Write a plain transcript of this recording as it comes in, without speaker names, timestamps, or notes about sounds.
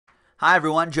Hi,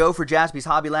 everyone. Joe for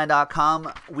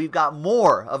JaspysHobbyland.com. We've got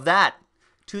more of that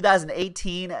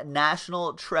 2018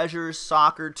 National Treasures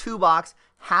Soccer 2-box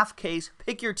half case.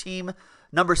 Pick your team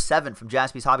number 7 from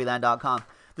JaspysHobbyland.com.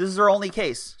 This is our only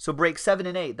case, so break 7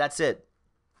 and 8. That's it.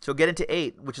 So get into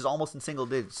 8, which is almost in single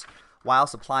digits, while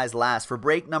supplies last. For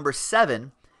break number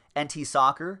 7, NT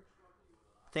Soccer.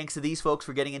 Thanks to these folks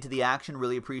for getting into the action.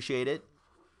 Really appreciate it.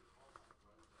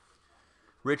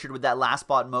 Richard with that last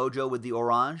spot mojo with the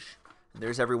orange.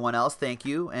 There's everyone else. Thank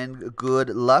you and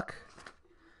good luck.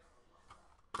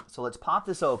 So let's pop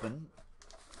this open.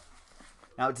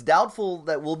 Now it's doubtful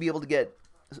that we'll be able to get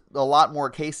a lot more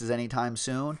cases anytime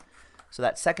soon. So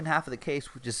that second half of the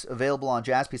case, which is available on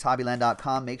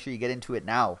JaspysHobbyland.com, make sure you get into it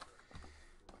now.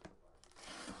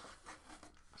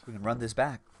 So we can run this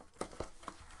back.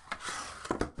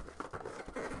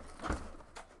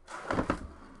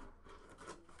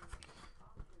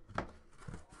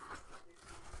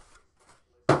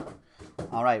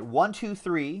 All right, 1, 2,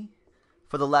 3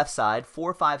 for the left side,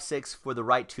 4, 5, 6 for the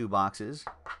right 2 boxes.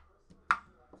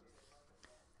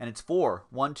 And it's 4.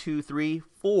 1, 2, 3,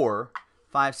 4,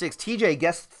 5, 6. TJ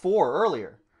guessed 4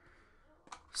 earlier.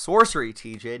 Sorcery,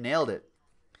 TJ. Nailed it.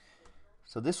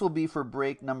 So this will be for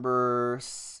break number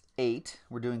 8.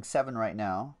 We're doing 7 right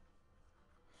now.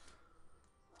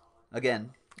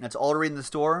 Again, that's already in the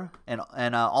store and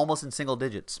almost in single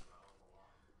digits.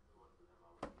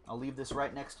 I'll leave this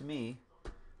right next to me,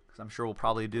 because I'm sure we'll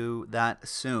probably do that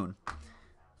soon.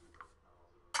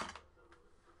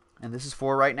 And this is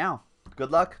for right now. Good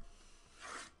luck.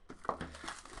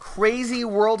 Crazy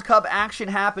World Cup action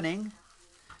happening.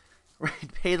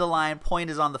 Right, pay the line. Point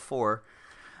is on the 4.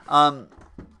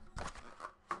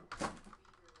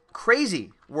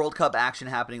 Crazy World Cup action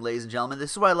happening, ladies and gentlemen.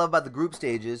 This is what I love about the group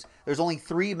stages. There's only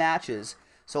 3 matches,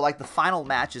 so like the final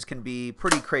matches can be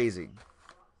pretty crazy.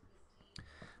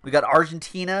 We got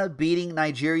Argentina beating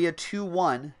Nigeria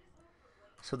 2-1,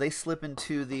 so they slip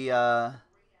into the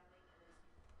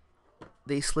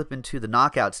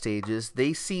knockout stages.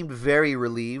 They seemed very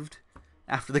relieved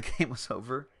after the game was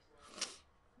over.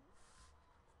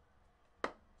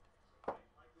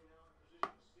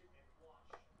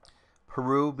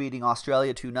 Peru beating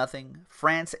Australia 2-0.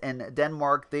 France and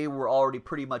Denmark, they were already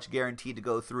pretty much guaranteed to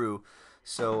go through,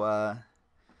 so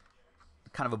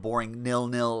kind of a boring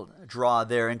 0-0 draw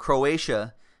there. And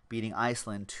Croatia beating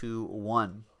Iceland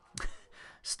 2-1.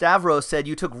 Stavros said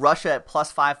you took Russia at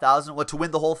plus 5,000. What, to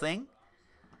win the whole thing?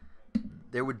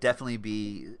 There would definitely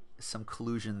be some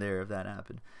collusion there if that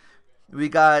happened. We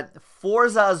got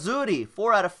Forza Azzurri,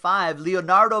 4 out of 5.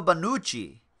 Leonardo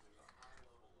Bonucci.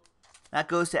 That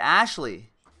goes to Ashley.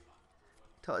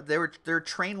 There are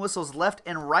train whistles left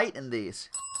and right in these.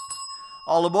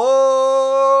 All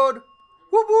aboard!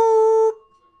 Whoop whoop!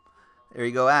 There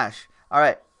you go, Ash. All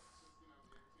right.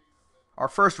 Our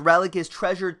first relic is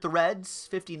Treasured Threads,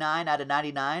 59 out of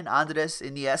 99. Andres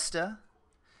Iniesta.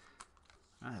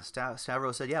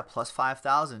 Stavros said, yeah, plus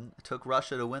 5,000. It took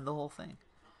Russia to win the whole thing.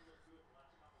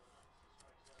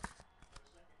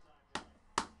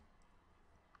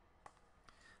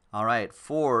 All right,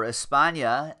 for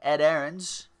España, Ed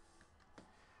Aarons.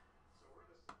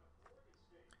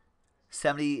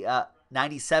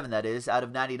 97, that is, out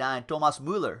of 99. Thomas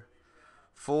Müller.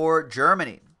 For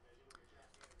Germany,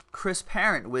 Chris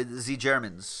Parent with the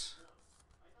Germans.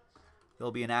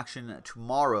 They'll be in action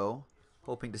tomorrow,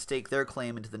 hoping to stake their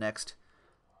claim into the next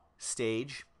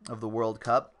stage of the World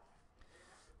Cup.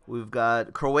 We've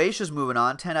got Croatia's moving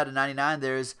on, 10 out of 99.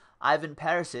 There's Ivan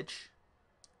Perisic,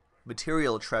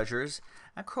 Material Treasures.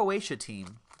 That Croatia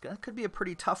team, that could be a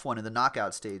pretty tough one in the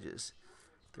knockout stages.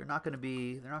 They're not going to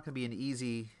be an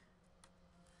easy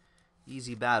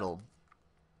battle.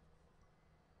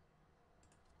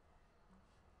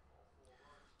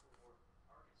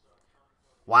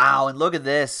 Wow, and look at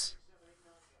this.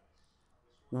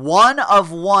 1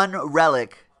 of 1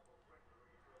 relic.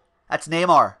 That's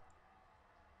Neymar.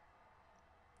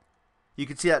 You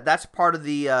can see that that's part of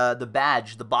the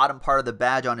badge, the bottom part of the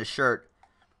badge on his shirt.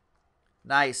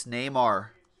 Nice,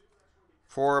 Neymar.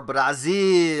 For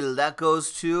Brazil, that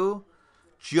goes to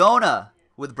Jonah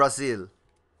with Brazil.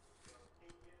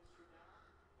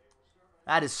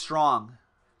 That is strong.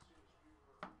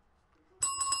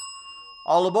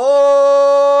 All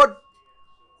aboard!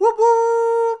 Whoop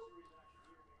whoop!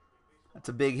 That's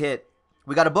a big hit.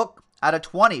 We got a book out of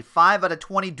 20. 5 out of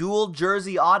 20 dual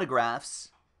jersey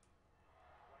autographs.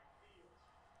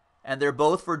 And they're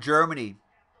both for Germany.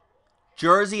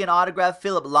 Jersey and autograph,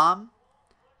 Philipp Lahm.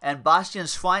 And Bastian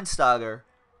Schweinsteiger,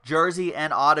 jersey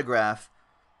and autograph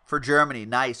for Germany.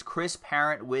 Nice. Chris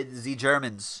Parent with the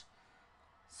Germans.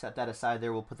 Set that aside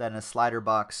there. We'll put that in a slider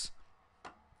box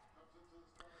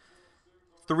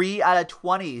 3 out of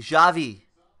 20. Xavi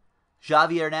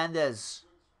Hernandez.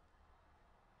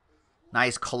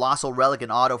 Nice colossal relic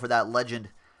and auto for that legend.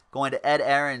 Going to Ed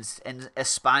Aarons in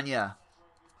España.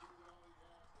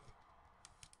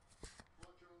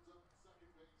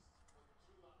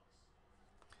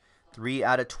 Three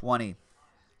out of 20.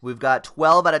 We've got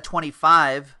 12 out of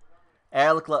 25.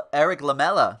 Eric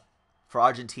Lamela for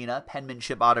Argentina.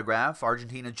 Penmanship autograph.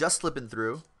 Argentina just slipping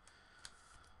through.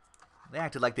 They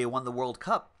acted like they won the World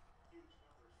Cup.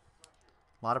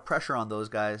 A lot of pressure on those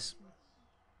guys.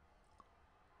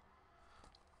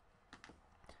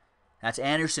 That's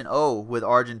Anderson O with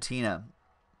Argentina.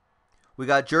 We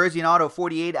got jersey and auto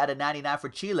 48 out of 99 for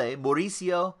Chile.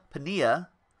 Mauricio Pinilla.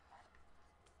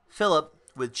 Philip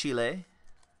with Chile.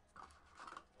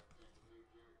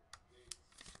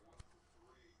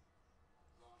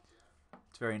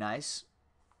 It's very nice.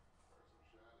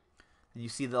 And you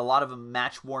see a lot of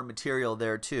match-worn material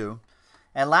there too.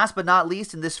 And last but not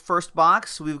least, in this first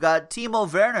box, we've got Timo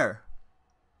Werner.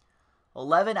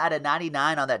 11 out of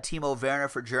 99 on that Timo Werner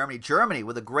for Germany. Germany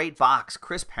with a great box.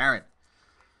 Chris Parent.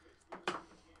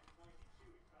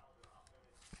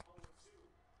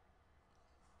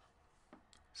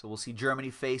 So we'll see Germany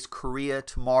face Korea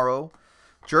tomorrow.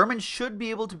 Germans should be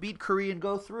able to beat Korea and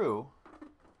go through.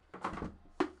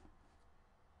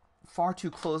 Far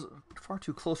too close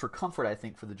for comfort, I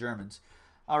think, for the Germans.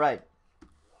 All right.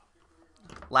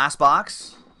 Last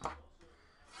box.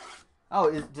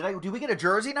 Oh, did we get a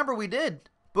jersey number? We did.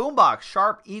 Boombox,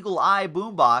 Sharp Eagle Eye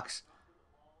Boombox.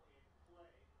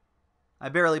 I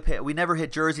barely pay. We never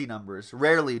hit jersey numbers.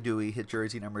 Rarely do we hit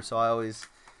jersey numbers, so I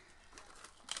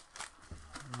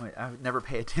never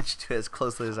pay attention to it as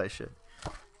closely as I should.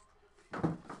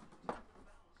 Well,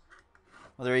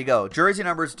 there you go. Jersey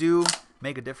numbers do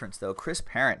make a difference, though. Chris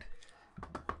Parent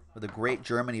with a great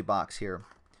Germany box here.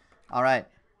 All right.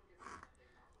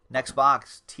 Next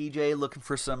box, TJ looking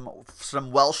for some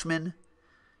Welshmen.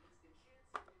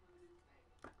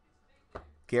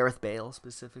 Gareth Bale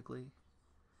specifically.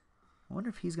 I wonder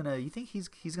if he's gonna. You think he's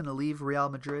gonna leave Real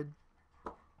Madrid?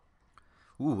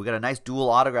 Ooh, we got a nice dual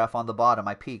autograph on the bottom.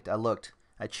 I peeked. I looked.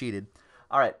 I cheated.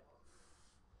 All right.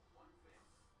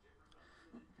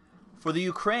 For the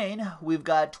Ukraine, we've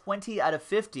got 20 out of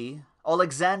 50.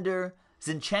 Alexander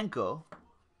Zinchenko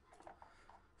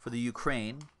for the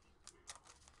Ukraine.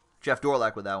 Jeff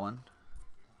Dorlack with that one.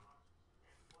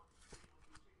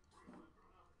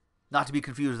 Not to be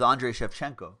confused with Andrei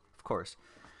Shevchenko, of course.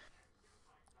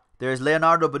 There's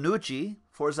Leonardo Bonucci,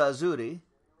 Forza Azzurri.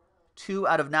 2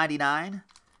 out of 99.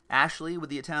 Ashley with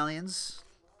the Italians.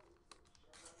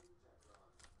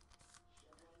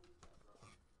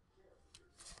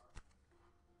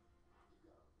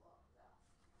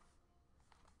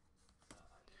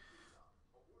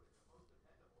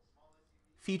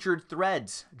 Featured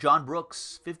threads, John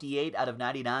Brooks, 58 out of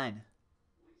 99.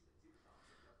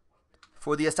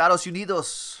 For the Estados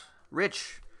Unidos,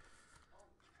 Rich.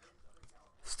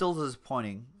 Still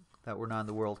disappointing that we're not in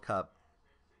the World Cup.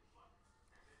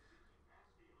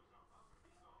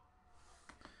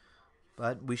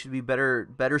 But we should be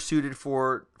better suited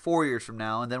for 4 years from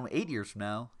now, and then 8 years from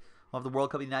now, we'll have the World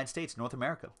Cup in the United States, North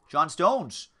America. John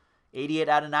Stones, 88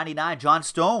 out of 99. John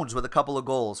Stones with a couple of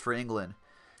goals for England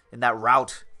in that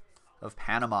rout of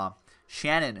Panama.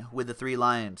 Shannon with the 3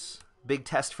 Lions. Big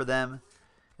test for them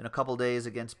in a couple days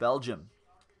against Belgium.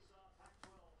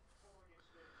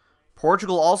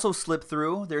 Portugal also slipped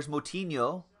through. There's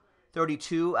Moutinho,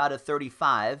 32 out of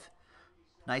 35.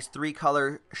 Nice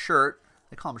 3-color shirt.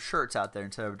 They call them shirts out there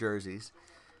instead of jerseys.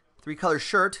 3-color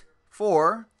shirt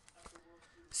for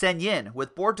Senyin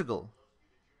with Portugal.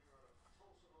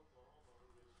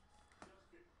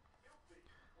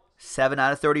 7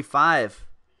 out of 35.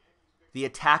 The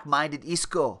attack-minded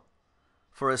Isco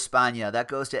for España. That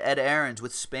goes to Ed Aarons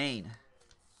with Spain.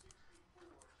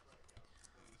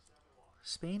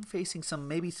 Spain facing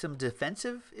maybe some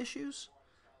defensive issues.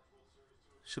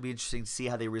 Should be interesting to see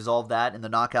how they resolve that in the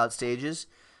knockout stages.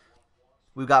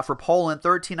 We've got for Poland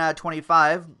 13 out of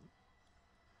 25.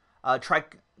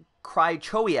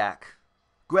 Krychowiak.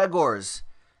 Gregors.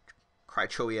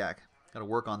 Krychowiak. Got to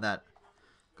work on that.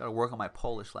 Got to work on my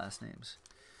Polish last names.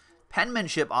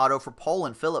 Penmanship auto for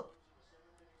Poland, Philip.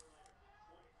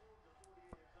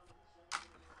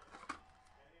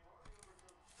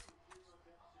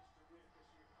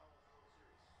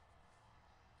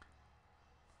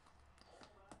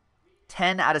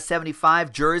 $10 out of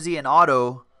 75, jersey and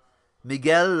auto,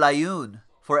 Miguel Layun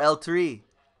for El Tri.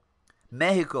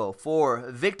 Mexico for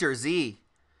Victor Z.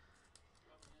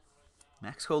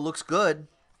 Mexico looks good.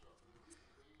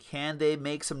 Can they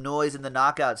make some noise in the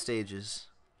knockout stages?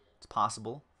 It's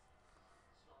possible.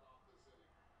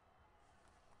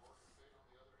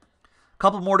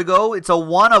 Couple more to go. It's a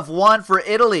 1 of 1 for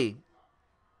Italy.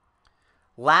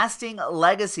 Lasting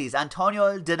Legacies,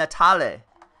 Antonio Di Natale.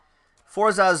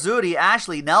 Forza Azzurri,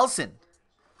 Ashley Nelson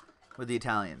with the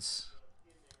Italians.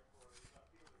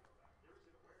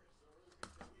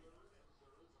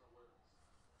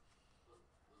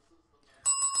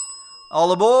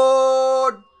 All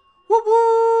aboard! Whoop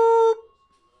whoop!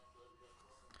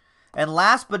 And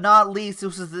last but not least,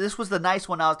 this was the nice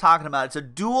one I was talking about. It's a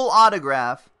dual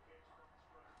autograph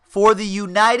for the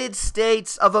United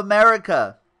States of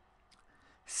America.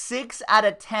 6 out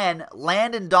of 10,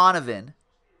 Landon Donovan,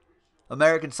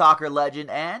 American soccer legend,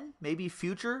 and maybe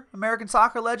future American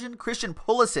soccer legend, Christian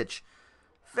Pulisic.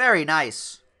 Very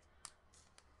nice.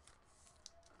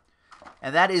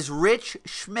 And that is Rich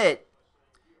Schmidt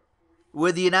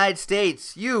with the United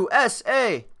States.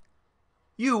 USA!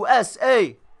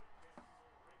 USA!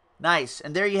 Nice.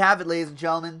 And there you have it, ladies and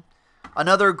gentlemen.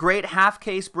 Another great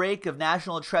half-case break of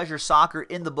National Treasure Soccer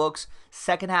in the books.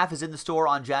 Second half is in the store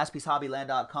on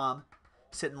JaspysHobbyland.com.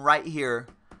 Sitting right here.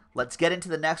 Let's get into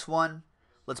the next one.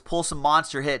 Let's pull some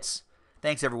monster hits.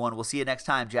 Thanks, everyone. We'll see you next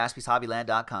time.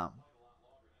 JaspysHobbyland.com.